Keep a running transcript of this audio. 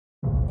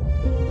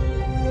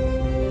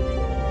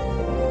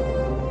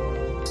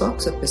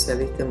Talks,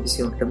 especialista en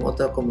visión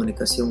remota,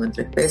 comunicación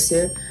entre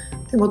especies.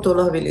 Tengo todas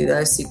las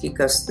habilidades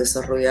psíquicas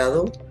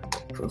desarrolladas.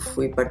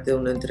 Fui parte de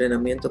un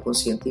entrenamiento con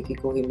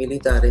científicos y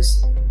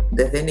militares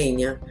desde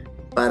niña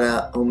para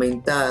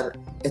aumentar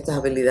estas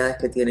habilidades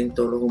que tienen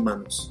todos los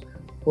humanos.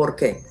 ¿Por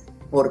qué?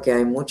 Porque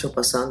hay mucho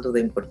pasando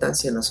de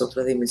importancia en las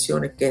otras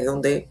dimensiones, que es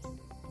donde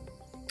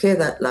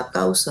queda la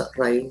causa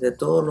raíz de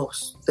todo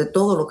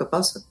lo que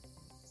pasa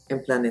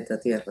en planeta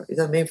Tierra y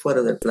también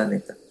fuera del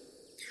planeta.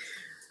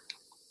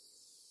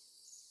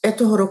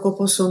 Estos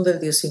horóscopos son del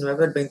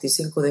 19 al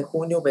 25 de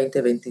junio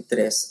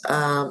 2023.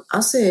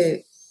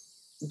 Hace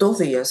 2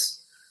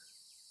 días,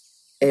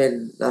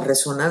 la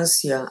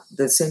resonancia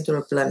del centro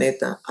del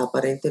planeta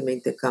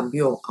aparentemente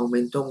cambió,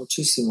 aumentó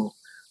muchísimo.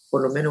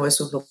 Por lo menos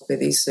eso es lo que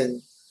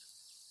dicen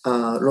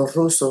los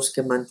rusos,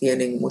 que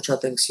mantienen mucha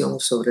atención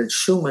sobre el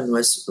Schumann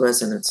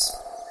resonance.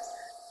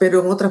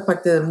 Pero en otras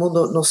partes del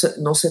mundo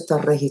no se está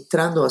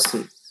registrando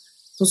así.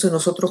 Entonces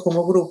nosotros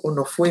como grupo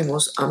nos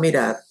fuimos a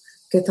mirar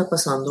qué está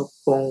pasando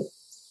con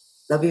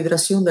la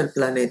vibración del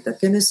planeta.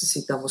 ¿Qué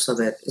necesitamos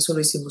saber? Eso lo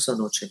hicimos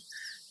anoche.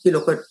 Y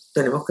lo que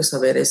tenemos que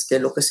saber es que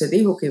lo que se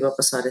dijo que iba a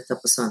pasar está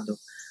pasando.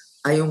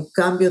 Hay un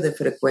cambio de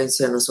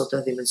frecuencia en las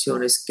otras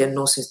dimensiones que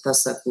nos está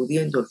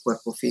sacudiendo el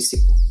cuerpo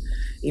físico.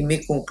 Y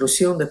mi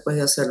conclusión, después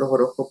de hacer los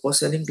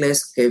horóscopos en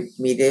inglés, que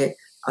miré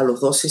a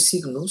los 12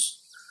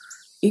 signos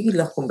y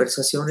las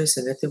conversaciones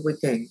en este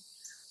weekend,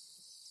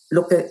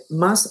 lo que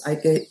más hay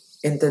que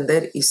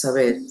entender y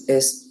saber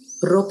es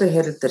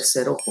proteger el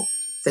tercer ojo.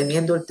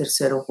 Teniendo el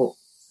tercer ojo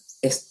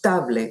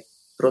estable,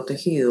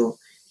 protegido,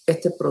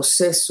 este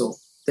proceso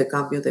de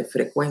cambio de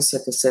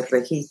frecuencia que se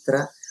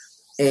registra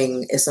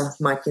en esas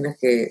máquinas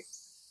que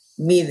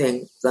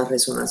miden la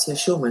resonancia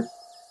Schumann,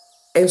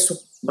 eso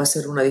va a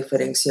ser una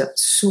diferencia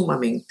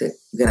sumamente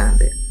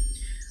grande.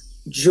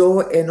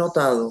 Yo he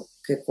notado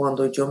que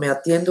cuando yo me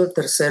atiendo el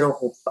tercer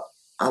ojo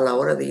a la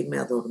hora de irme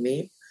a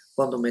dormir,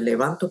 cuando me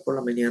levanto por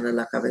la mañana,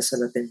 la cabeza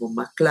la tengo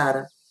más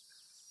clara,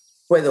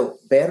 puedo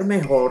ver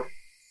mejor,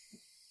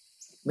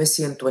 me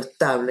siento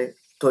estable,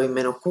 estoy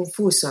menos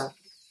confusa,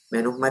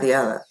 menos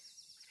mareada.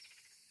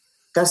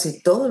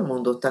 Casi todo el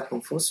mundo está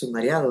confuso y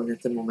mareado en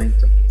este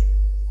momento.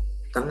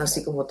 Están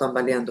así como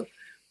tambaleando,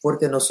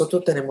 porque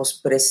nosotros tenemos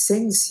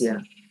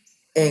presencia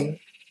en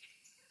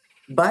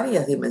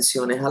varias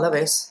dimensiones a la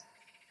vez.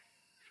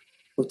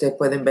 Ustedes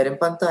pueden ver en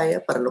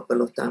pantalla, para los que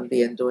lo están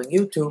viendo en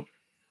YouTube,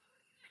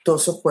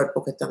 todos esos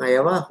cuerpos que están ahí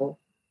abajo,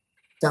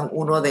 están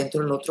uno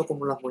adentro del otro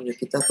como las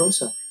muñequitas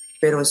rusas,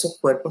 pero esos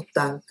cuerpos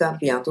están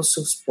cambiando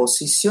sus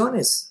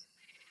posiciones.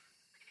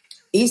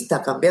 Y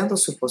está cambiando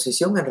su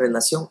posición en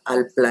relación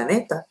al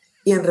planeta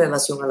y en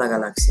relación a la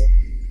galaxia.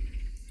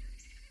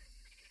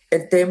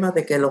 El tema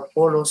de que los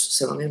polos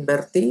se van a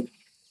invertir,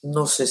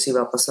 no sé si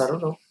va a pasar o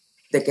no.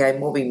 De que hay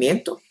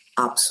movimiento,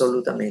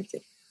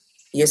 absolutamente.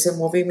 Y ese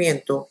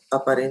movimiento,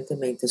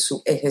 aparentemente,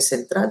 su eje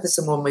central de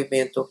ese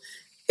movimiento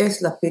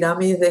es las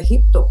pirámides de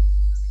Egipto,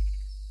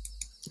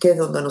 que es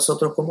donde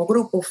nosotros como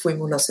grupo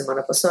fuimos la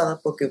semana pasada,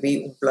 porque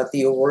vi un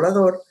platillo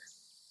volador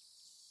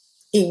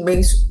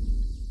inmenso,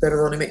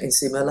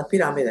 encima de las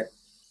pirámides.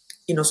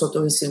 Y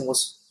nosotros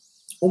hicimos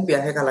un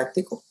viaje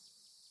galáctico,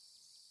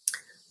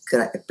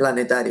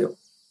 planetario,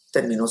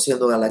 terminó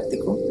siendo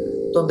galáctico,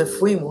 donde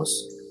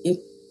fuimos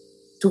y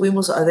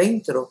estuvimos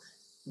adentro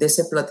de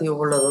ese platillo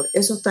volador.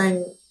 Eso está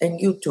en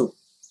YouTube.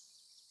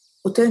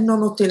 Ustedes no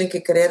nos tienen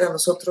que creer a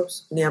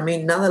nosotros ni a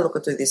mí nada de lo que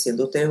estoy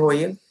diciendo. Ustedes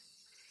oyen,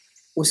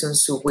 usen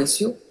su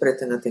juicio,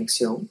 presten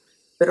atención,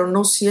 pero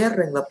no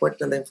cierren la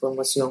puerta de la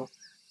información,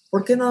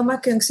 porque nada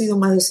más que han sido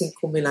más de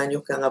 5,000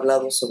 años que han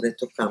hablado sobre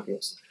estos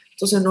cambios.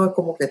 Entonces no es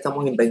como que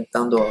estamos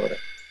inventando ahora.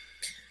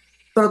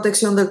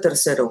 Protección del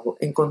tercer ojo.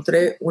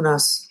 Encontré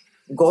unas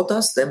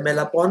gotas de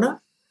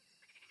melapona.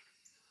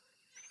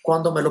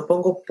 Cuando me lo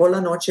pongo por la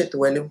noche,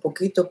 duele un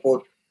poquito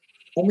por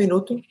 1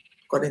 minuto,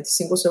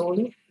 45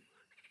 segundos.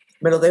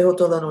 Me lo dejo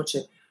toda la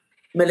noche.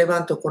 Me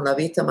levanto con la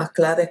vista más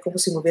clara. Es como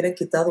si me hubieran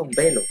quitado un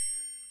velo.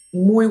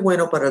 Muy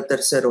bueno para el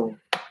tercer ojo,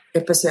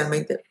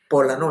 especialmente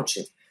por la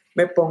noche.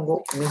 Me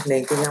pongo mis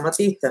lentes de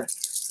amatista.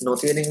 No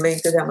tienen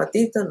lentes de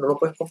amatista, no lo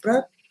pueden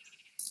comprar.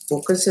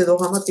 Búsquense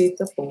 2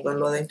 amatistas,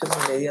 pónganlo adentro de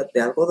una media de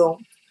algodón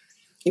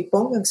y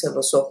pónganse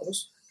los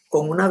ojos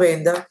con una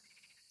venda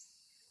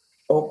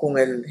o con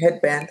el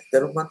headband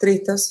de los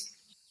mantristas,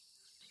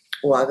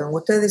 o hagan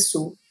ustedes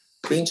su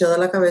pincha de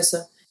la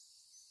cabeza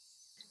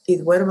y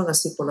duerman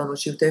así por la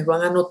noche. Ustedes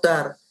van a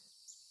notar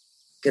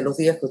que los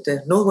días que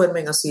ustedes no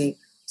duermen así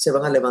se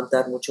van a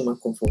levantar mucho más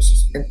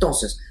confusos.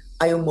 Entonces,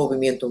 hay un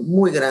movimiento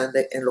muy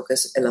grande en lo que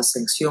es la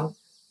ascensión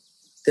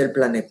del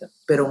planeta,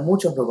 pero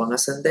muchos no van a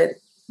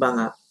ascender, van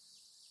a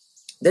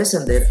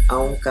descender a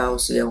un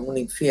caos y a un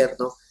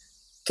infierno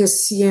que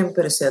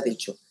siempre se ha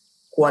dicho.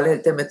 ¿Cuál es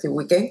el tema de este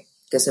weekend?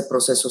 Que ese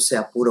proceso se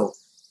apuró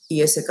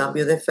y ese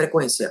cambio de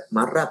frecuencia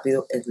más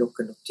rápido es lo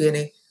que nos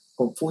tiene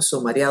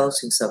confusos, mareados,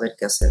 sin saber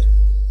qué hacer.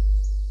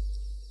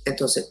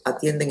 Entonces,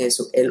 atienden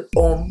eso. El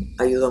OM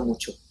ayuda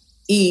mucho.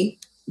 Y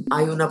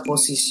hay una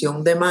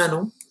posición de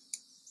mano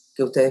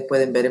que ustedes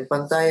pueden ver en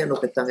pantalla, los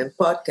que están en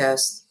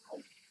podcast,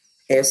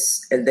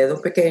 es el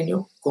dedo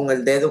pequeño con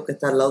el dedo que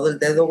está al lado del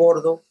dedo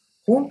gordo,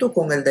 junto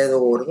con el dedo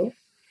gordo.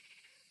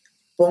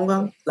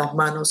 Pongan las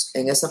manos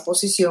en esa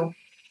posición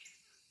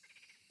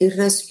y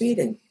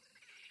respiren.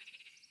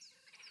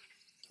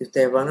 Y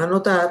ustedes van a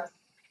notar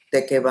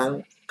de que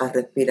van a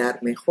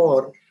respirar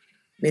mejor.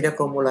 Mira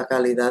cómo la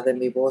calidad de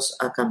mi voz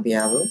ha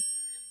cambiado.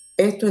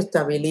 Esto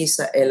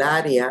estabiliza el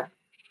área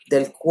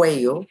del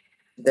cuello,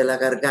 de la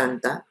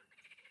garganta,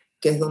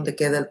 que es donde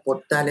queda el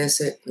portal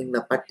ese en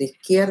la parte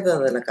izquierda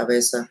de la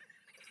cabeza.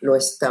 Lo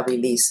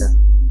estabiliza.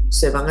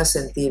 Se van a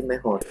sentir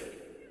mejor.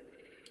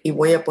 Y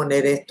voy a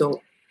poner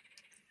esto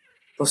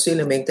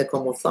posiblemente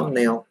como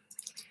thumbnail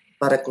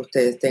para que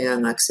ustedes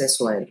tengan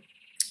acceso a él.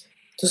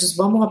 Entonces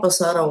vamos a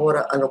pasar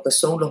ahora a lo que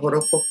son los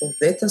horóscopos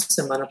de esta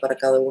semana para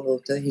cada uno de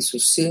ustedes y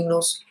sus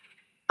signos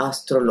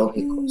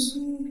astrológicos.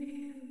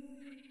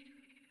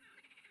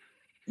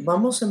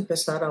 Vamos a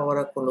empezar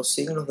ahora con los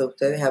signos de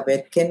ustedes a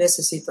ver qué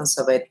necesitan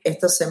saber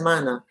esta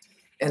semana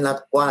en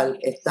la cual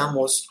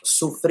estamos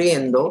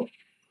sufriendo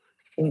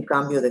un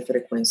cambio de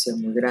frecuencia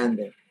muy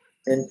grande.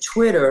 En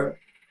Twitter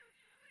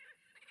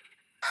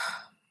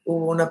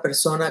hubo una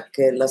persona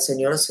que la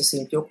señora se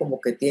sintió como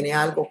que tiene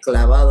algo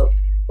clavado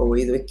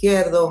oído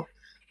izquierdo.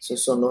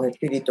 Esos son los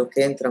espíritus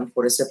que entran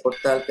por ese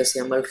portal que se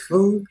llama el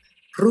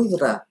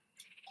Rudra,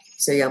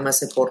 se llama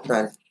ese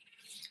portal.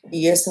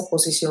 Y esa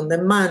posición de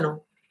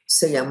mano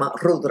se llama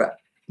Rudra,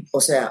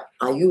 o sea,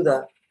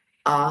 ayuda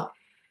a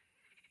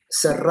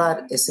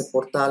cerrar ese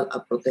portal,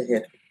 a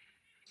proteger.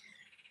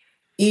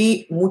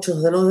 Y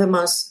muchos de los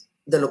demás,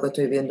 de lo que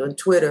estoy viendo en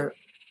Twitter,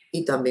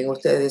 y también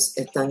ustedes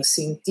están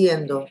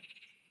sintiendo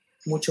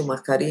mucho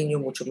más cariño,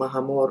 mucho más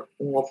amor,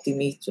 un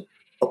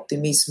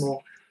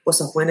optimismo.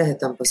 Cosas buenas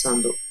están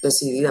pasando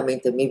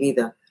decididamente en mi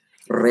vida,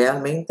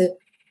 realmente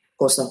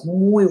cosas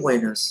muy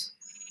buenas.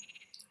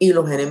 Y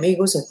los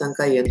enemigos están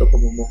cayendo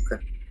como mosca.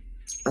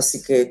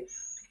 Así que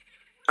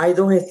hay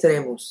dos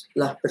extremos,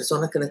 las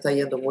personas que le está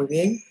yendo muy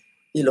bien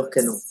y los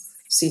que no.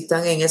 Si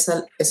están en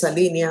esa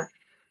línea,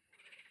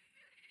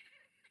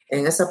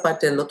 en esa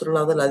parte del otro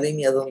lado de la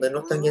línea donde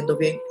no están yendo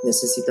bien,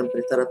 necesitan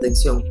prestar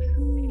atención.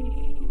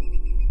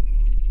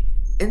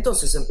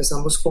 Entonces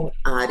empezamos con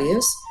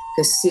Aries,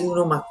 que es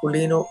signo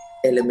masculino,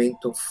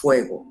 elemento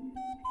fuego.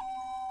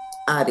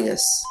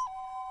 Aries.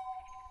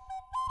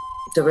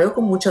 Te veo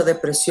con mucha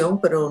depresión,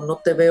 pero no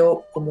te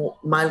veo como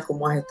mal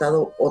como has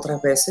estado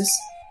otras veces.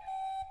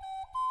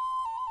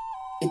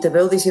 Y te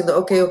veo diciendo,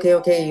 ok,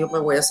 yo me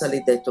voy a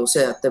salir de esto. O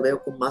sea, te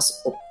veo con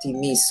más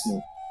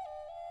optimismo.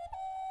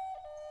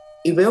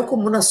 Y veo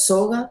como una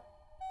soga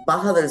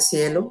baja del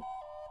cielo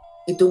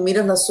y tú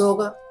miras la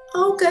soga,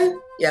 ok,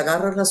 y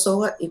agarras la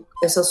soga y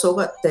esa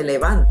soga te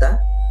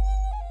levanta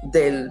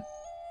de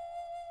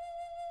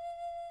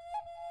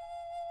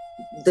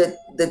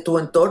tu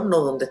entorno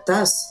donde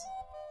estás,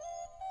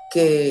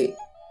 que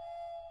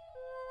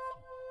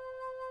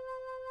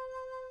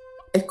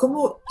es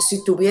como si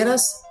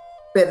estuvieras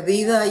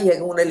perdida y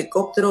en un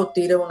helicóptero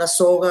tira una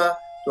soga,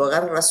 tú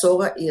agarras la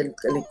soga y el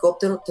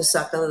helicóptero te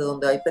saca de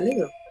donde hay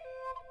peligro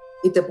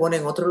y te pone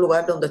en otro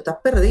lugar donde estás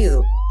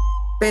perdido,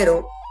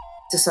 pero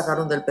te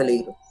sacaron del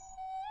peligro.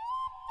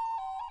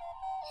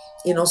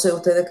 Y no sé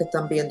ustedes que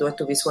están viendo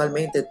esto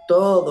visualmente,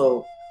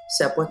 todo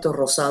se ha puesto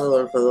rosado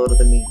alrededor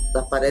de mí.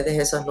 Las paredes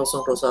esas no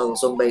son rosadas,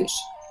 son beige.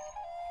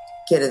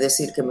 Quiere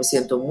decir que me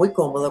siento muy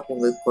cómoda con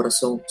el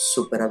corazón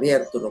súper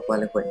abierto, lo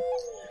cual es bueno.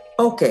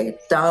 Ok,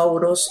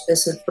 Tauros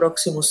es el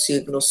próximo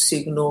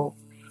signo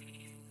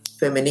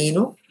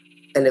femenino,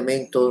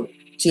 elemento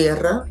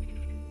tierra.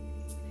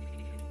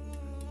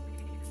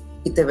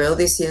 Y te veo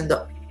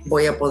diciendo,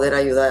 voy a poder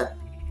ayudar.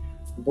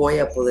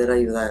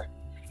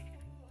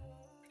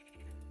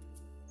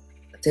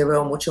 Te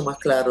veo mucho más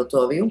claro,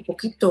 todavía un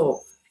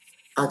poquito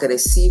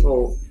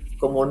agresivo,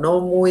 como no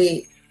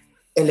muy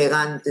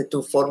elegante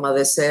tu forma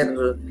de ser,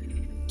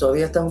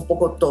 todavía estás un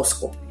poco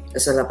tosco,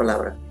 esa es la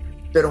palabra,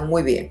 pero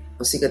muy bien.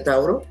 Así que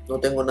Tauro, no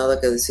tengo nada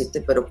que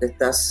decirte, pero que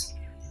estás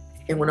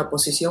en una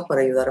posición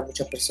para ayudar a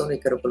muchas personas y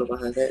creo que lo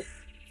vas a hacer.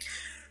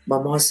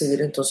 Vamos a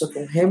seguir entonces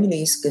con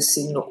Géminis, que es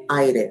signo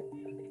aire,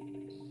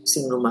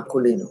 signo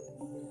masculino.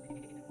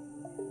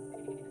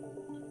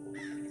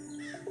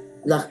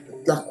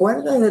 Las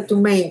cuerdas de tu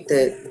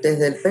mente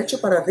desde el pecho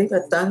para arriba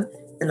están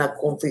en la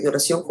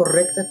configuración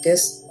correcta, que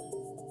es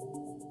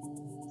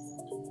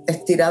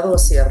estirado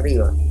hacia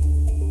arriba.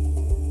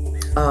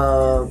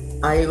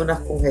 Hay unas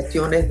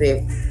congestiones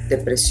de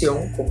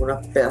presión, como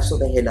unos pedazos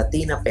de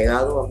gelatina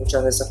pegados a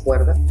muchas de esas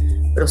cuerdas,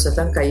 pero se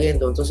están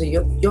cayendo. Entonces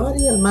yo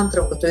haría el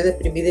mantra, aunque estoy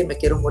deprimida y me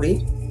quiero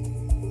morir,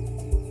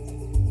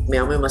 me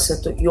amo y me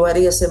acepto, yo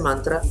haría ese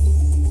mantra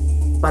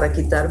para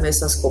quitarme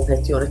esas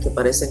congestiones que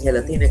parecen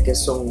gelatina, que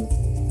son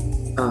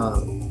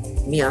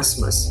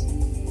miasmas.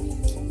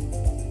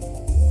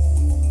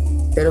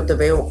 Pero te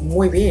veo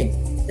muy bien,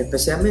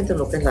 especialmente en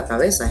lo que es la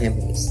cabeza,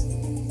 Géminis.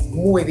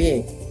 Muy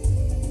bien.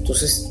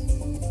 Entonces,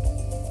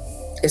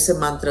 ese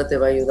mantra te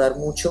va a ayudar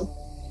mucho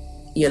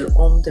y el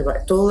Om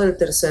todo el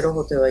tercer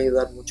ojo te va a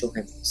ayudar mucho,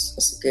 Géminis.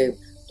 Así que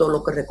todo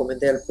lo que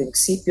recomendé al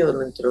principio de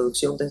la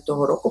introducción de estos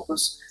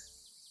horóscopos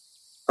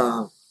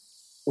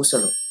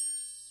úsalo.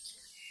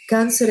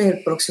 Cáncer es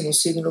el próximo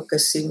signo, que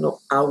es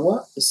signo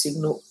agua y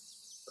signo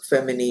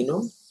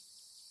femenino.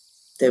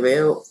 Te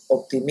veo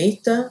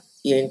optimista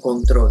y en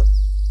control.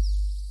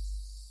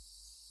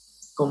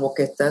 Como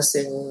que estás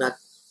en una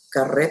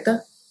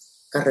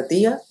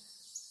carretilla,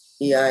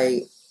 y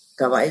hay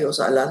caballos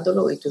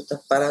alándolo y tú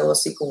estás parado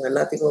así con el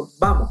látigo,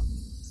 vamos.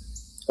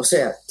 O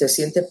sea, te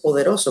sientes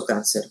poderoso,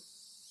 Cáncer.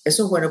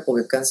 Eso es bueno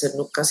porque el Cáncer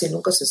casi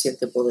nunca se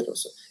siente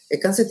poderoso. El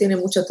Cáncer tiene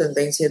mucha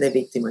tendencia de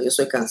víctima. Yo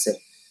soy Cáncer.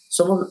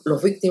 Somos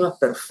los víctimas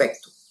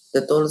perfectos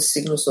de todo el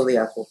signo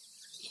zodiaco.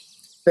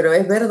 Pero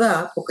es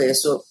verdad, porque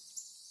eso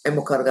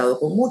hemos cargado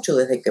con mucho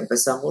desde que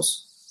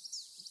empezamos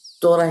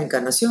todas las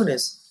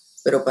encarnaciones.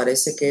 Pero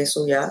parece que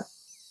eso ya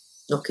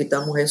nos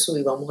quitamos eso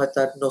y vamos a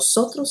estar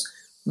nosotros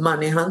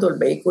manejando el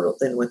vehículo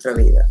de nuestra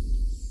vida.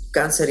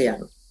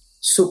 Canceriano,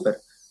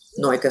 súper,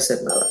 no hay que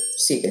hacer nada,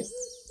 sigue.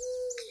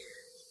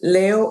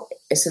 Leo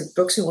es el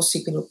próximo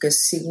signo, que es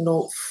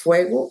signo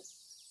fuego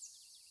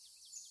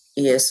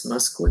y es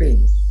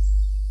masculino.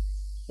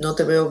 No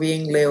te veo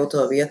bien, Leo,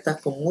 todavía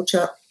estás con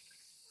mucha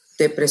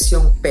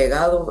depresión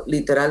pegado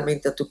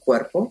literalmente a tu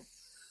cuerpo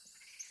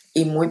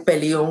y muy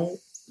peleón,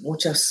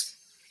 muchas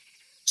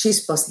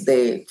chispas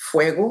de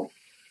fuego.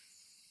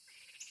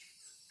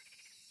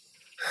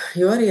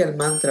 Yo haría el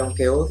mantra,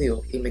 aunque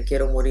odio y me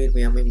quiero morir,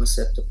 me amo y me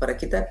acepto, para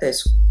quitarte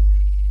eso.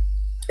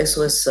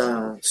 Eso es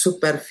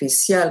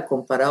superficial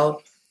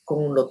comparado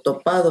con lo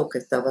topado que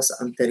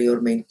estabas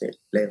anteriormente,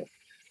 Leo.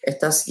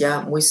 Estás ya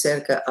muy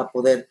cerca a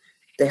poder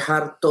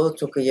dejar todo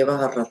esto que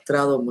llevas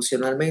arrastrado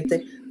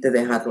emocionalmente, de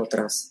dejarlo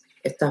atrás.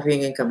 Estás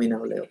bien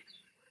encaminado, Leo.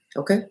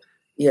 ¿Ok?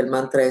 Y el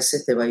mantra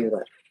ese te va a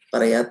ayudar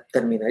para ya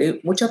terminar.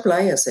 Y mucha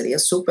playa, sería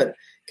súper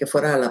que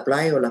fueras a la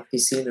playa o las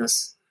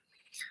piscinas.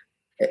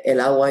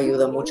 El agua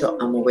ayuda mucho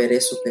a mover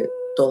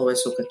todo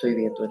eso que estoy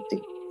viendo en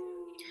ti.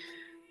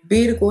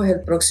 Virgo es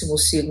el próximo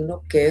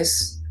signo, que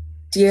es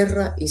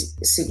tierra y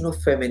signo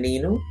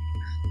femenino.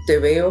 Te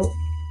veo,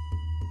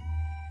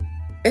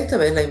 esta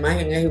vez la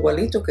imagen es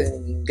igualito que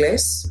en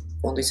inglés,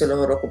 cuando dice los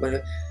horóscopos.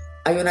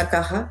 Hay una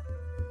caja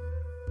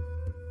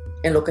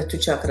en lo que es tu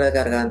chakra de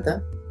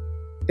garganta,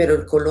 pero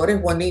el color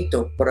es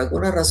bonito. Por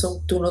alguna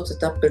razón tú no te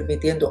estás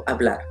permitiendo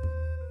hablar.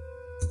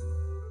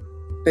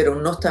 Pero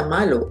no está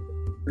malo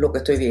lo que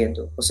estoy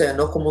viendo. O sea,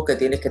 no es como que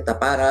tienes que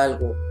tapar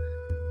algo.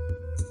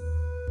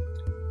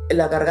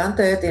 La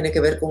garganta tiene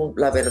que ver con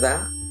la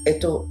verdad.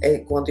 Esto,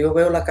 cuando yo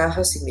veo la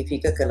caja,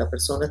 significa que la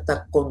persona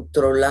está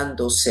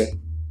controlándose.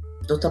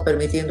 No está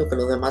permitiendo que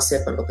los demás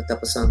sepan lo que está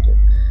pasando.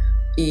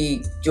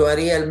 Y yo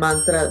haría el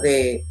mantra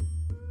de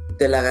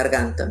la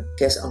garganta,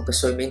 que es: aunque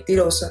soy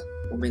mentirosa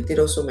o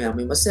mentiroso, me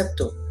amo y me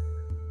acepto.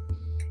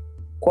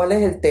 ¿Cuál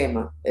es el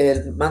tema?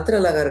 El mantra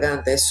de la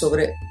garganta es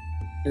sobre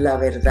la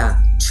verdad,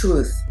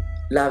 truth,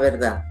 la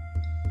verdad.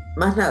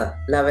 Más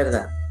nada, la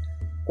verdad.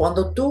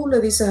 Cuando tú le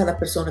dices a las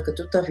personas que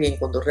tú estás bien,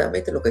 cuando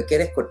realmente lo que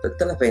quieres es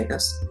cortarte las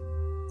venas,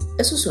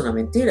 eso es una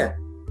mentira.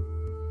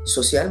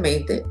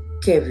 Socialmente,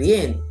 qué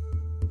bien.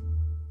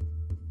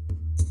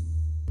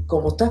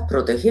 Como estás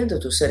protegiendo a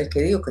tus seres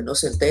queridos que no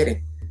se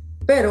enteren,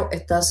 pero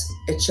estás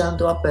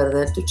echando a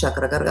perder tu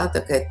chakra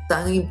garganta, que es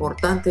tan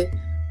importante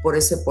por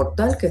ese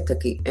portal que está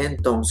aquí.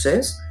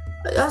 Entonces,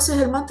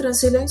 haces el mantra en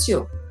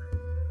silencio.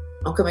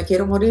 Aunque me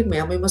quiero morir, me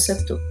amo y me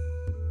acepto.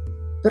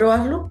 Pero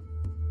hazlo,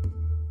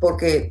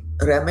 porque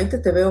realmente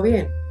te veo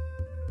bien.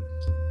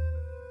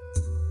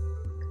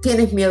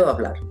 Tienes miedo a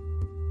hablar.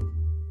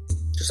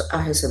 Entonces,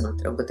 haz ese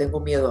mantra. Aunque tengo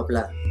miedo a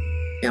hablar,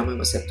 me amo y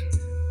me acepto.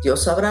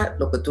 Dios sabrá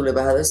lo que tú le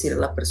vas a decir a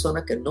las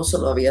personas que no se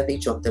lo habías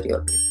dicho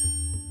anteriormente.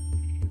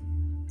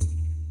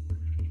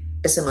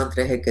 Ese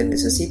mantra es el que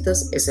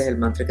necesitas. Ese es el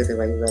mantra que te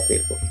va a ayudar,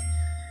 Virgo.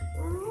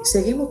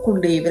 Seguimos con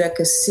Libra,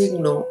 que es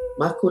signo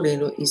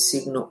masculino y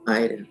signo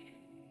aire.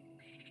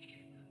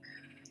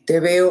 Te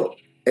veo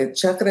el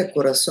chakra del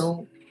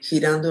corazón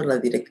girando en la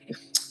dirección,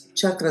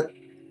 chakra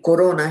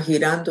corona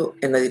girando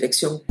en la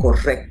dirección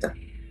correcta,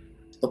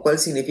 lo cual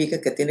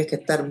significa que tienes que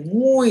estar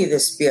muy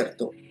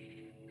despierto,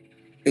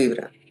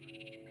 Libra,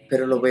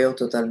 pero lo veo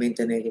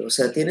totalmente negro. O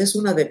sea, tienes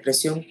una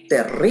depresión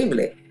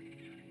terrible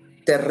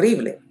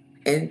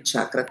en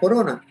chakra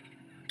corona.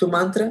 Tu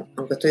mantra: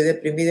 aunque estoy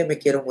deprimida y me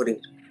quiero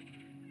morir.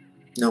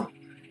 No,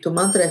 tu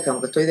mantra es que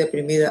aunque estoy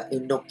deprimida y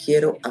no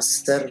quiero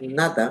hacer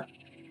nada,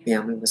 me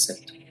amo y me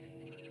acepto.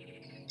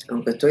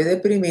 Aunque estoy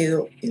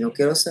deprimido y no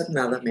quiero hacer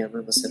nada, me amo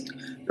y me acepto.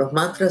 Los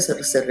mantras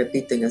se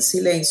repiten en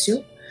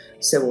silencio,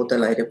 se bota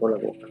el aire por la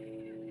boca.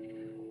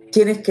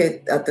 Tienes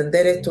que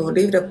atender esto,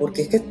 Libra,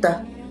 porque es que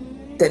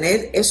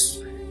tener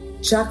eso,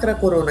 chakra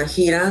corona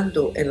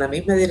girando en la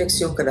misma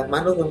dirección que las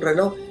manos de un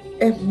reloj,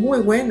 es muy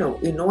bueno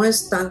y no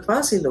es tan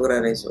fácil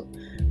lograr eso,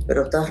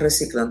 pero estás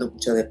reciclando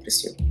mucha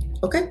depresión.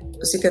 ¿Ok?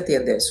 Así que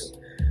atiende eso.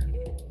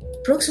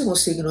 Próximo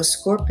signo,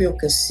 Escorpio,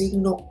 que es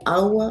signo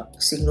agua,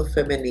 signo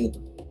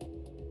femenino.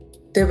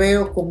 Te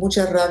veo con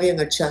mucha rabia en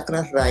el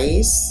chakra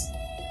raíz.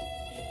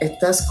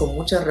 Estás con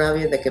mucha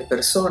rabia de que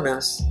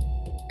personas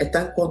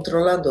están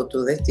controlando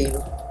tu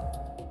destino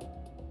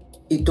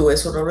y tú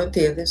eso no lo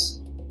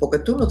entiendes. porque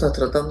tú no estás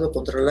tratando de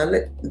controlar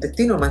el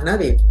destino a más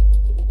nadie.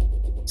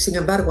 Sin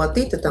embargo, a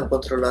ti te están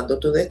controlando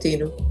tu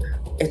destino.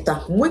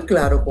 Estás muy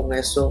claro con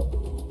eso.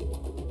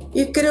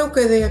 Y creo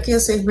que de aquí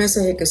a 6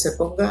 meses el que se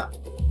ponga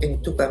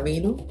en tu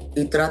camino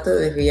y trate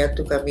de desviar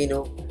tu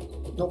camino,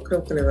 no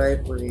creo que le vaya a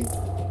ir muy bien.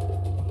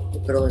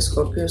 Pero los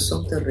escorpios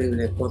son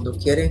terribles. Cuando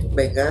quieren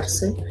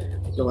vengarse,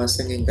 lo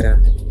hacen en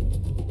grande.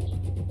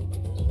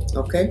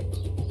 ¿Ok?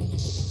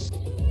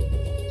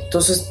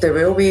 Entonces te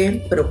veo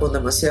bien, pero con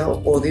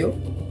demasiado odio.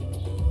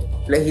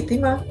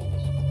 Legítima,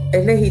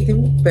 es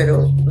legítimo,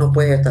 pero no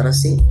puedes estar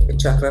así. El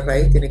chakra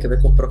raíz tiene que ver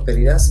con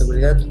prosperidad,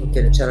 seguridad. Tú no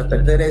quieres echar a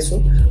perder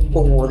eso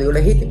con odio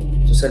legítimo.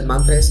 Entonces el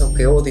mantra es: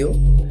 aunque odio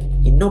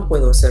y no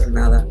puedo hacer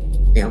nada,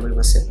 me amo y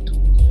me acepto.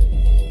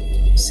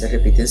 Se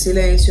repite en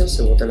silencio,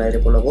 se bota el aire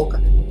por la boca.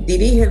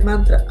 Dirige el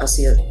mantra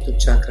hacia tu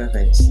chakra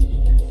raíz.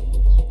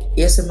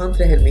 Y ese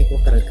mantra es el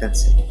mismo para el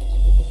cáncer,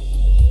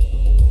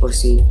 por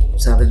si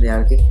saben de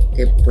alguien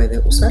que puede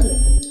usarlo.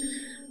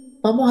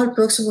 Vamos al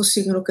próximo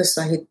signo, que es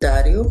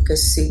Sagitario, que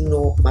es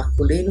signo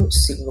masculino,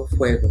 signo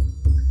fuego.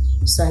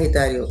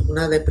 Sagitario,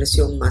 una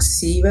depresión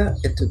masiva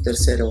en tu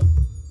tercer ojo.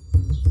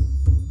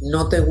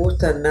 No te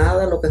gusta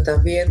nada lo que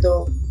estás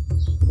viendo,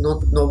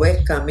 no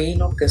ves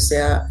camino que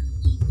sea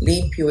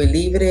limpio y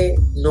libre,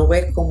 no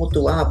ves cómo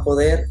tú vas a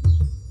poder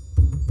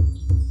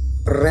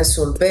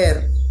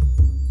resolver.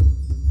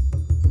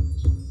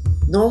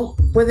 No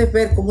puedes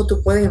ver cómo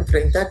tú puedes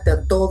enfrentarte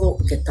a todo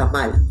que está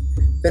mal,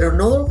 pero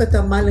no lo que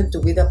está mal en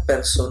tu vida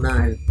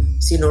personal,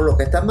 sino lo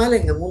que está mal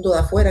en el mundo de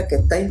afuera, que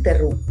está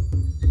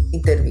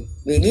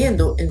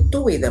interviniendo en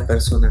tu vida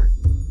personal.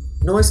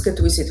 No es que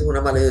tú hiciste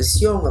una mala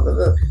decisión,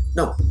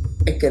 no,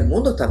 es que el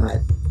mundo está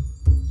mal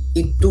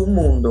y tu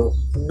mundo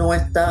no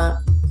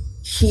está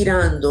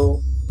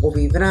girando o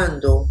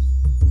vibrando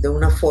de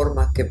una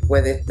forma que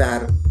puede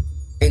estar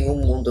en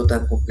un mundo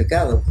tan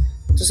complicado.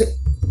 Entonces,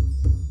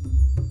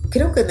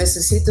 creo que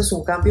necesitas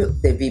un cambio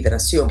de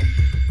vibración.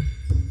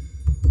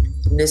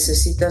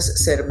 Necesitas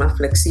ser más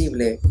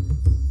flexible.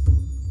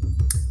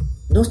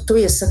 No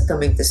estoy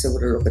exactamente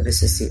seguro de lo que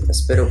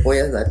necesitas, pero voy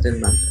a darte el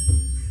mantra.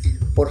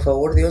 Por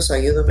favor, Dios,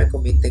 ayúdame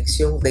con mi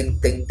intención de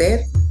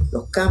entender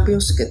los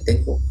cambios que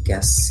tengo que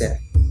hacer.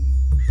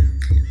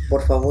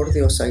 Por favor,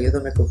 Dios,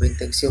 ayúdame con mi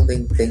intención de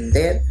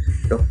entender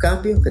los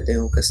cambios que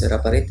tengo que hacer.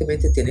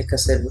 Aparentemente tienes que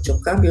hacer muchos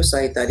cambios,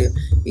 Sagitario,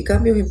 y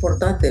cambios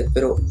importantes,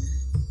 pero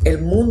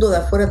el mundo de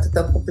afuera está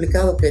tan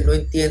complicado que no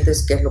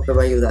entiendes qué es lo que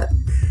va a ayudar.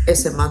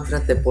 Ese mantra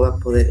te pueda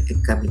poder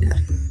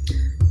encaminar.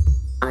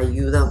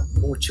 Ayuda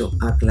mucho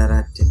a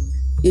aclararte.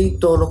 Y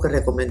todo lo que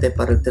recomendé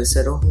para el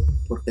tercer ojo,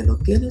 porque no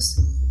tienes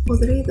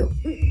podrido,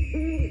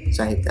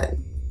 Sagitario.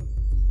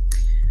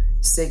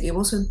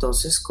 Seguimos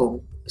entonces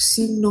con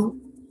signo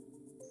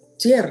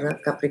tierra,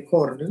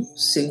 Capricornio,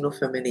 signo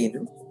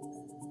femenino.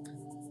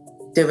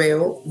 Te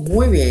veo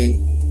muy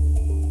bien.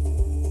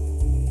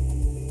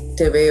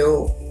 Te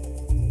veo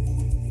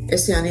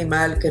ese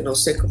animal que no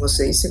sé cómo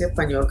se dice en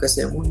español, que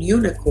se llama un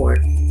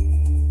unicorn,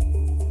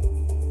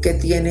 que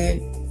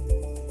tiene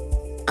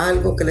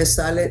algo que le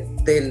sale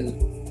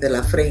de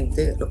la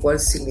frente, lo cual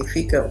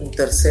significa un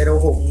tercer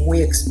ojo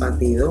muy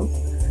expandido.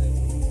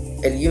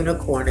 El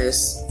unicorn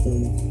es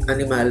un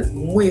animal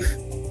muy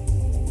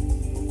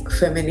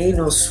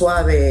femenino,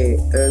 suave,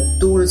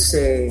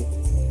 dulce,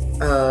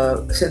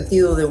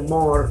 sentido de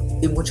humor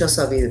y mucha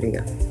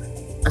sabiduría.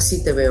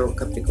 Así te veo,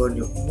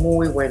 Capricornio,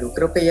 muy bueno.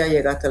 Creo que ya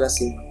llegaste a la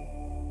cima.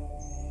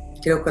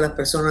 Creo que las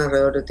personas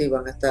alrededor de ti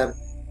van a estar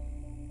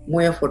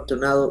muy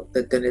afortunados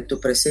de tener tu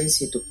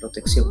presencia y tu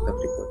protección,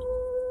 Capricornio.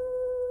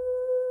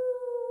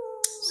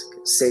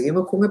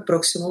 Seguimos con el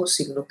próximo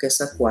signo, que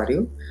es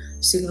Acuario,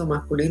 signo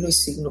masculino y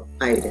signo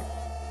aire.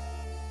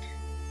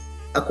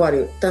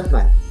 Acuario, estás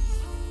mal.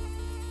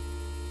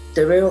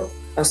 Te veo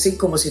así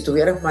como si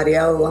estuvieras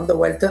mareado, dando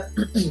vueltas.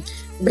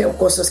 Veo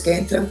cosas que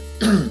entran,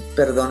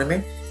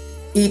 perdóneme,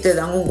 y te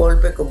dan un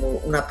golpe como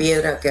una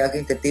piedra, que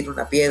alguien te tira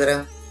una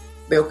piedra.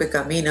 Veo que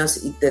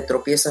caminas y te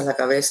tropiezas la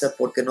cabeza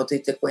porque no te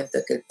diste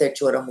cuenta que el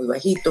techo era muy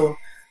bajito,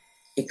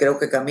 y creo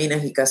que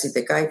caminas y casi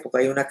te caes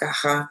porque hay una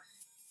caja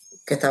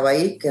que estaba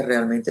ahí que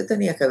realmente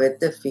tenías que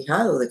haberte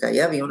fijado de que ahí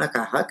había una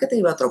caja que te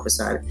iba a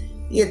tropezar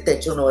y el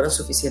techo no era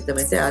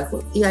suficientemente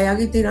alto y hay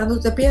alguien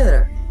tirándote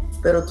piedra,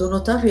 pero tú no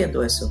estás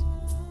viendo eso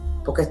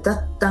porque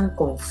estás tan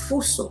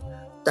confuso,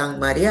 tan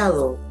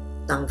mareado,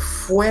 tan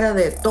fuera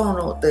de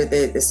tono,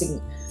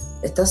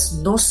 estás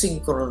no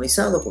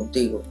sincronizado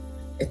contigo,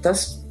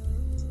 estás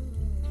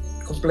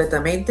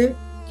completamente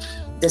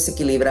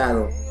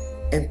desequilibrado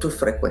en tus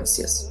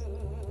frecuencias.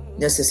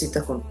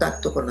 Necesitas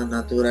contacto con la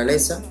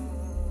naturaleza,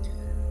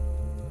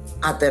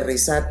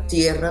 aterrizar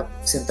tierra,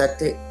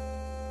 sentarte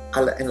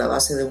en la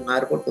base de un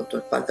árbol con tu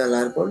espalda al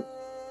árbol.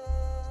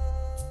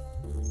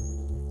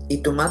 Y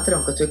tu mantra,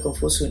 aunque estoy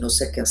confuso y no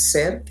sé qué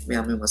hacer, me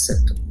amo y me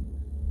acepto.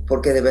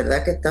 Porque de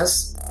verdad que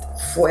estás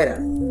fuera,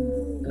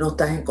 no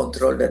estás en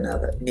control de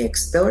nada, ni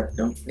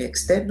externo,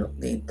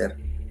 ni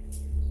interno.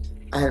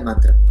 Haz el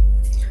mantra.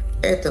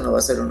 Esto no va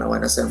a ser una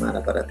buena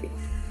semana para ti.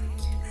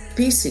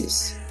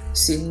 Piscis,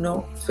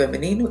 signo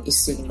femenino y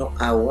signo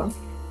agua.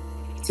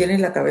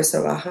 tienen la cabeza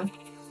baja.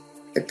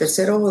 El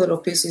tercer ojo de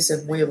los Piscis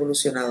es muy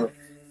evolucionado.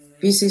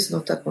 Piscis no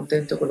está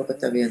contento con lo que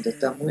está viendo,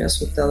 está muy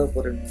asustado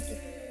por el mundo.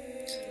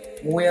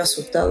 Muy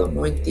asustado,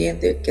 no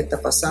entiende qué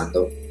está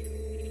pasando,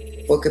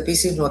 porque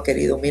Piscis no ha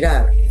querido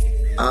mirar.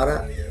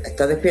 Ahora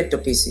está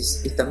despierto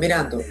Piscis y está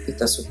mirando y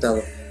está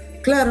asustado.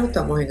 Claro,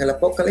 estamos en el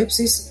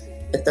apocalipsis,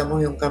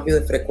 estamos en un cambio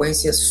de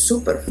frecuencia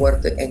súper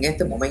fuerte en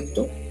este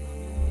momento.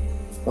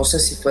 No sé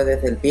si fue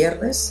desde el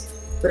viernes,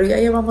 pero ya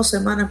llevamos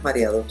semanas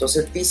mareados.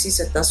 Entonces Piscis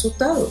está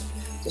asustado.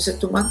 Entonces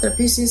tu mantra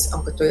Piscis,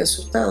 aunque estoy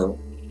asustado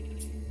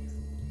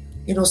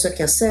y no sé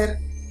qué hacer,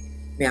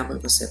 me amo y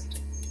me acepto.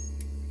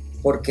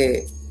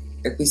 Porque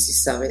el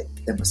Piscis sabe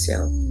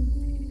demasiado.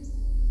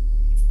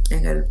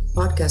 En el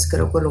podcast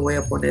creo que lo voy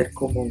a poner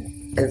como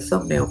el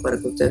thumbnail para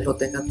que ustedes lo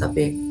tengan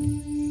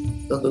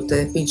también. Donde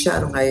ustedes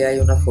pincharon, ahí hay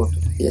una foto.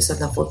 Y esa es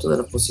la foto de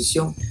la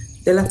posición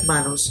de las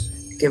manos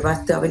que va a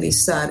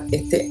estabilizar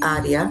este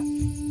área.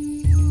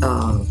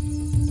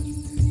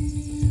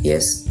 Y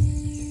es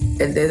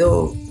el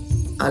dedo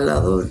al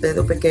lado del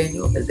dedo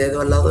pequeño, el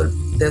dedo al lado del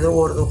dedo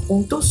gordo,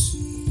 juntos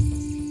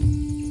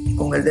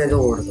con el dedo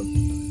gordo.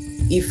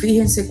 Y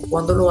fíjense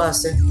cuando lo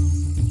hacen,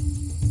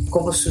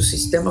 como su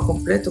sistema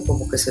completo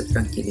como que se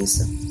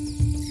tranquiliza.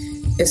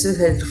 Ese es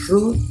el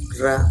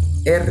Rudra,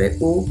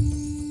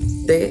 R-U-D-R-A,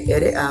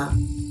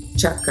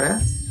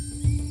 chakra,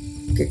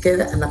 que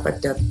queda en la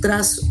parte de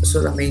atrás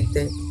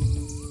solamente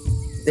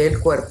del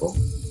cuerpo,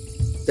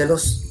 de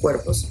los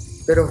cuerpos,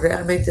 pero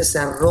realmente se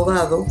ha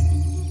rodado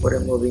por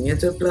el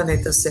movimiento del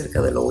planeta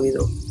cerca del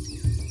oído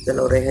de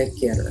la oreja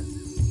izquierda.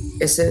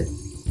 Ese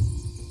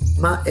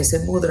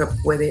mudra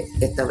puede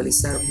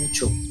estabilizar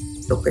mucho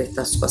lo que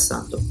estás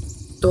pasando.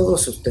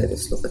 Todos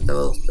ustedes, lo que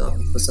estamos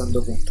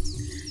pasando juntos.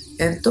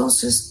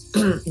 Entonces,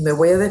 me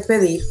voy a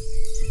despedir,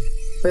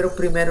 pero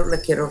primero les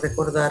quiero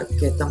recordar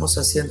que estamos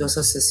haciendo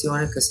esas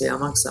sesiones que se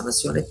llaman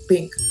Sanaciones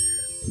Pink,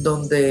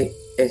 donde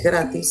es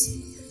gratis,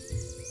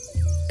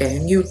 es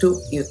en YouTube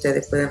y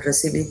ustedes pueden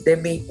recibir de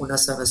mí una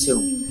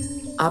sanación.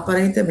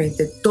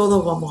 Aparentemente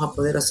todos vamos a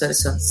poder hacer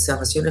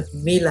sanaciones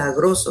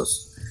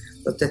milagrosas.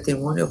 Los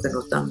testimonios que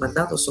nos están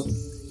mandando son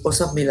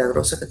cosas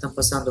milagrosas que están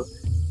pasando,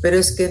 pero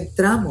es que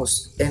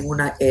entramos en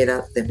una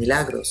era de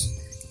milagros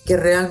que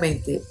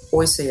realmente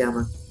hoy se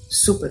llaman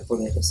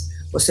superpoderes.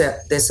 O sea,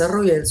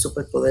 desarrollé el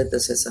superpoder de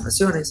hacer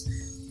sanaciones,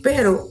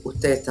 pero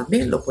ustedes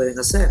también lo pueden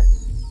hacer,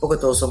 porque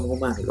todos somos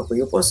humanos. Lo que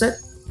yo puedo hacer,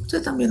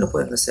 ustedes también lo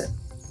pueden hacer,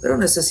 pero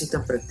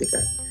necesitan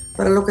practicar.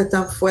 Para los que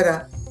están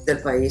fuera del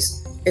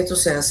país, esto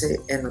se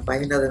hace en la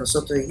página de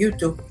nosotros de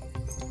YouTube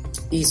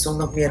y son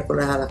los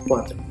miércoles a las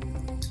 4.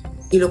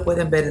 Y lo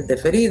pueden ver en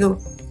diferido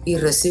y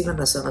reciben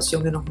la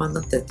sanación y nos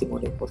mandan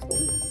testimonios, por favor.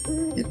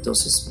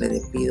 Entonces me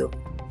despido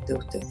de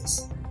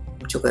ustedes.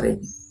 Mucho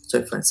cariño.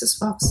 Soy Frances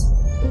Fox.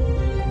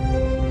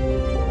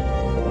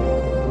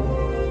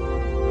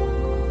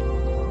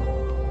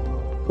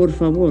 Por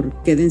favor,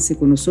 quédense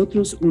con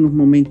nosotros unos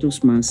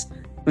momentos más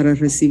para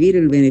recibir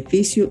el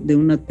beneficio de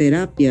una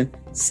terapia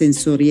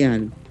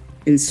sensorial,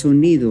 el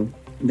sonido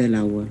del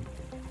agua.